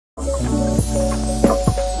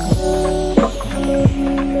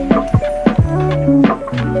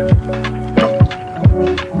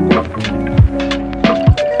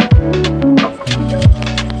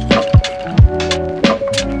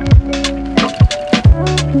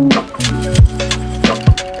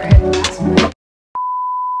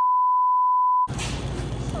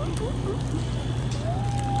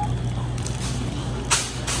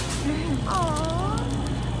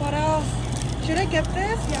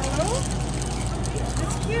yellow?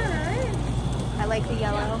 It's cute, right? I like the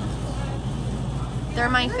yellow. They're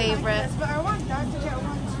my favorite. Like this, but I want that to get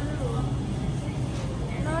one too.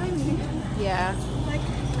 You know what I mean? Yeah. Like,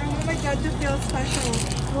 I want my dad to feel special.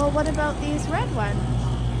 Well, what about these red ones?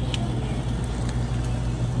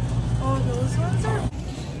 Oh, those ones are...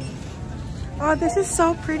 Oh, this is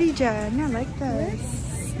so pretty, Jen. I like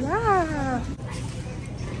this. Yeah.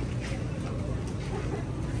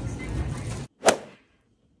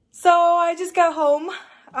 So I just got home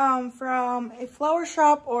from a flower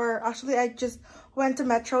shop, or actually I just went to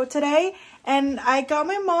Metro today, and I got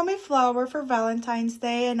my mom a flower for Valentine's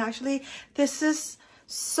Day. And actually this is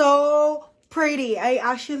so pretty. I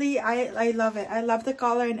love it. I love the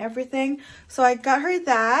color and everything. So I got her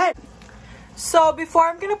that. So before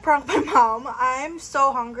I'm gonna prank my mom, I'm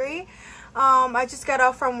so hungry. I just got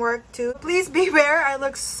off from work too. Please beware, I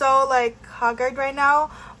look so like haggard right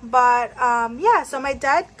now. But yeah, so my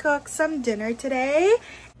dad cooked some dinner today.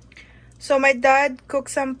 So my dad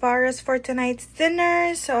cooked some pares for tonight's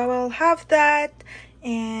dinner, so I will have that.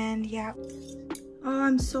 And yeah. Oh,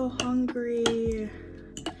 I'm so hungry.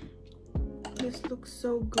 This looks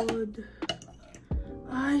so good.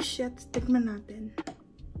 Ay, shit. Tikman natin.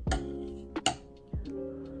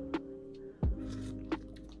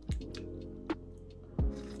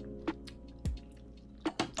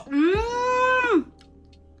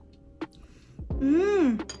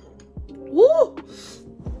 Woo!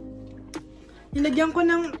 Nilagyan ko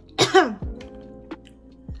ng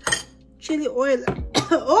chili oil.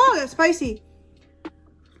 Oh, that's spicy.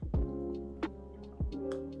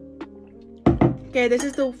 Okay, this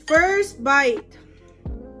is the first bite.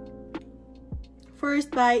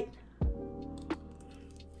 First bite.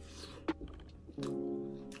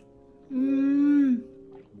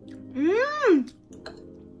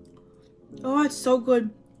 Oh, it's so good.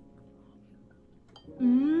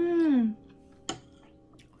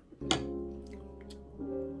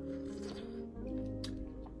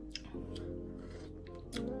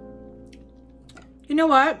 You know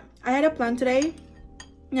what? I had a plan today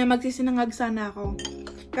na magsisinangag sana ako.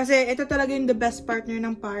 Kasi ito talaga yung the best partner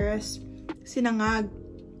ng pares. Sinangag.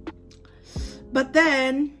 But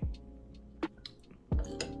then,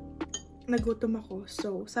 nagutom ako.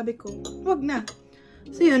 So, sabi ko, wag na.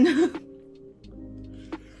 So, yun.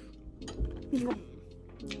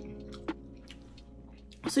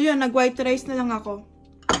 So, yun. Nag-white rice na lang ako.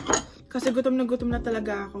 Kasi gutom na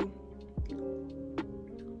talaga ako.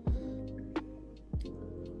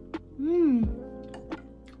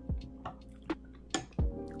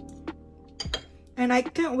 And I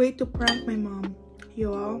can't wait to prank my mom,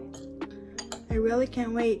 you all. I really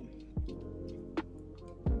can't wait.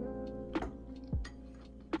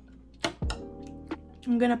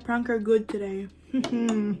 I'm gonna prank her good today.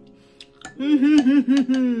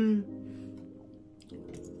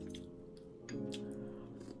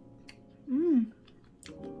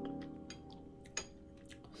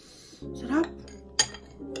 Sarap.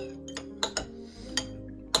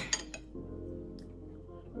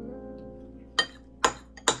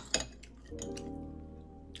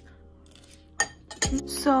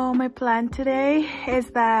 So my plan today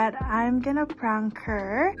is that I'm gonna prank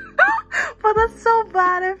her. But that's so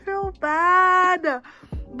bad. I feel bad.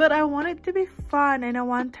 But I want it to be fun, and I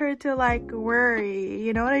want her to like worry.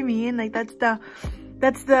 You know what I mean? Like that's the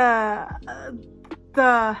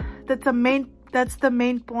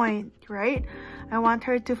main point, right? I want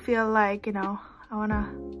her to feel like, you know,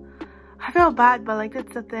 I feel bad, but like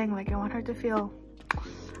that's the thing. Like I want her to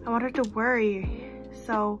worry.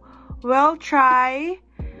 So we'll try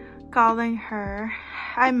calling her.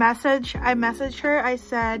 I messaged her. I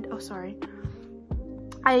said, oh sorry,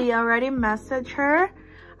 I already messaged her.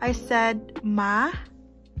 I said mama,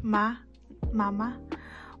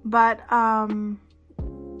 but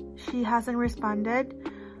she hasn't responded.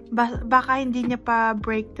 Baka hindi niya pa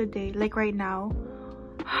break today, like right now.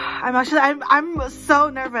 I'm so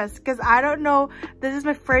nervous because I don't know. This is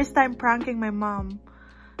my first time pranking my mom.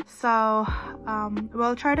 So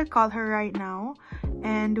we'll try to call her right now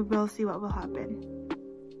and we'll see what will happen.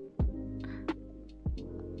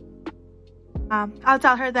 I'll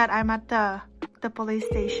tell her that I'm at the police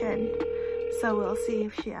station, so we'll see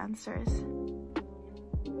if she answers.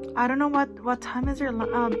 I don't know what time is her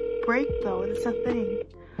break though. That's the thing.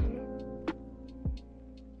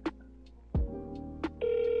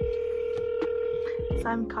 So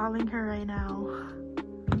I'm calling her right now.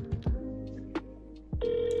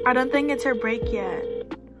 I don't think it's her break yet.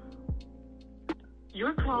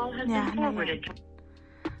 Your call has been forwarded.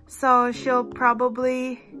 So she'll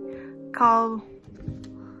probably call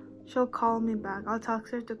me back. I'll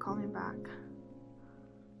text her to call me back.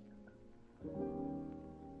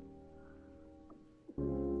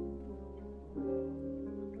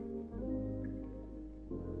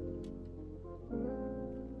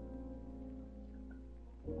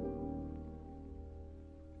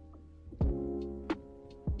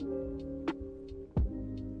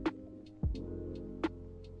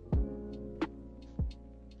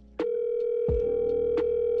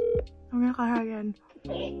 Again.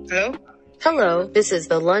 Hello? Hello, this is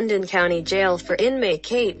the London County Jail for inmate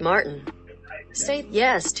Kate Martin. Say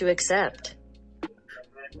yes to accept.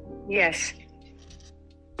 Yes.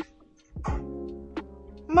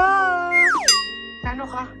 Ma! Nano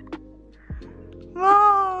ka?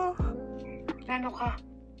 Ma! Nano ka?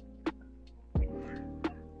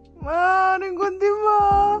 Ma! Ningkundi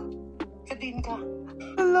ma! Sa din ka?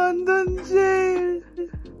 London jail.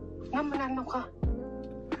 Nga manano ka?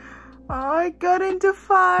 I got into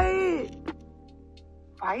fight.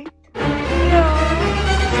 Fight? Yeah.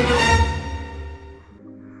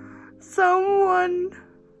 Someone.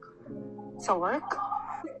 Sa work?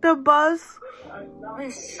 The bus. Oh,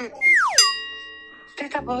 shit.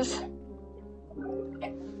 Tita boss.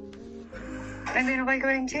 And then why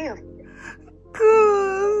go in jail?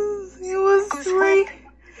 Cause he was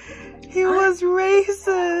he was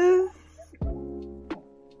racist.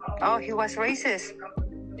 Oh, he was racist.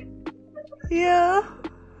 Yeah.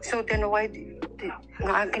 So then why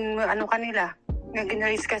ano kanila? Nga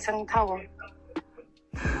ginrace ka sa tao?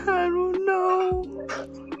 I don't know.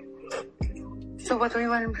 So what do you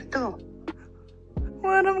want to do?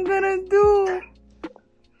 What I'm gonna do?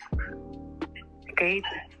 Kate,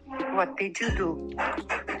 what did you do?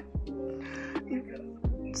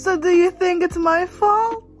 So do you think it's my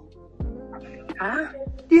fault? Huh?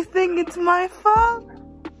 You think it's my fault?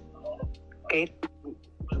 Kate,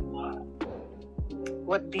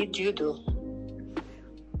 what did you do?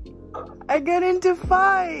 I got into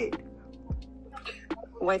fight.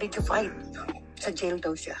 Why did you fight? Sa jail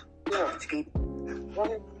daw siya. Kate,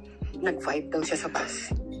 nag-fight daw siya sa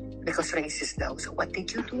bus. Because racist daw. So what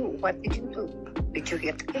did you do? What did you do? Did you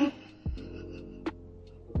hit him?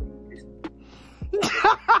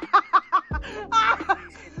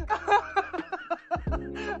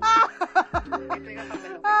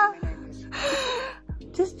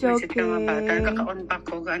 Just joking. Kaka-on pa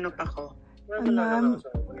ko, gaano pa ko.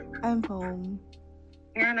 I'm home.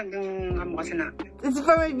 Nga, nag-amo kasi na. It's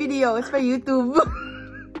for my video. It's for YouTube.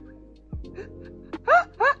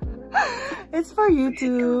 It's for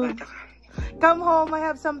YouTube. Come home. I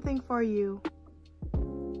have something for you.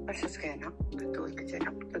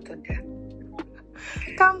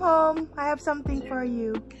 Come home. I have something for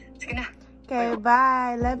you. Sige na. Okay,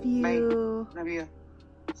 bye. Love you. Bye. Love you.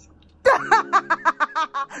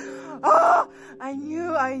 Oh, I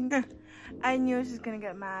knew she's gonna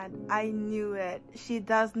get mad. I knew it. She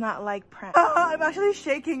does not like pranks. I'm actually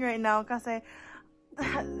shaking right now because I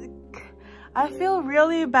feel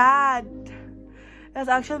really bad. That's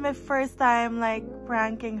actually my first time like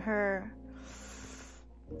pranking her.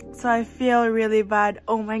 So I feel really bad.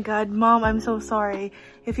 Oh my god, Mom, I'm so sorry.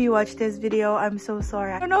 If you watch this video, I'm so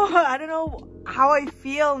sorry. I don't know how I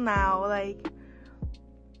feel now. Like,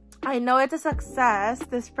 I know it's a success.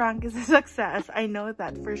 This prank is a success. I know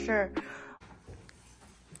that for sure.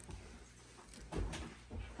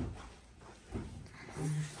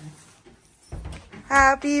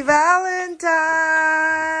 Happy Valentine's!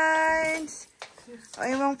 O,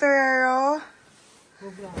 Imong Ferrero.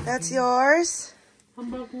 That's yours.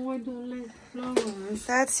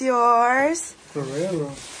 That's yours. Ferrero.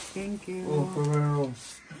 Thank you. Oh, Ferrero.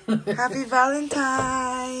 Happy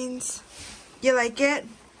Valentine's. You like it?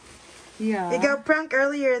 Yeah. You got pranked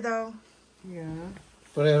earlier though. Yeah.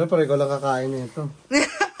 Ferrero, pareho lang kakain nito.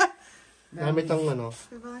 Namit ang ano?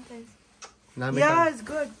 Happy Valentine's. Namit Yeah, ang... it's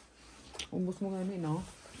good. Ubus mo gani, no?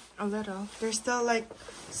 A little. There's still like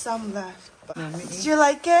some left. Did you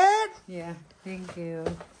like it? Yeah. Thank you.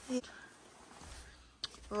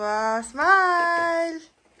 Wow, smile!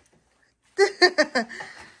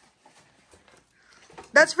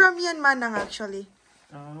 That's from Yan Manang actually.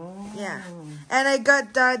 Oh. Yeah. And I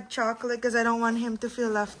got Dad chocolate because I don't want him to feel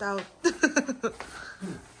left out.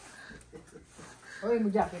 Oy, mo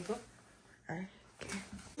jacket ko?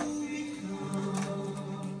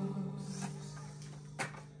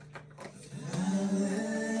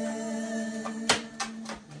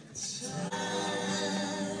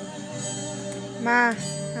 Ma,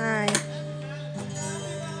 hi.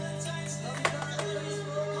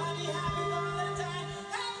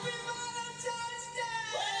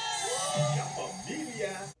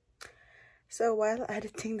 So while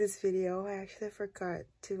editing this video, I actually forgot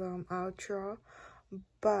to outro,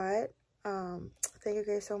 but thank you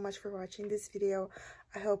guys so much for watching this video.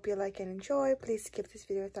 I hope you like and enjoy. Please give this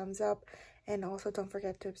video a thumbs up, and also don't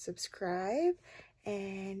forget to subscribe.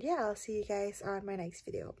 And yeah, I'll see you guys on my next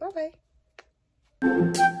video. Bye bye.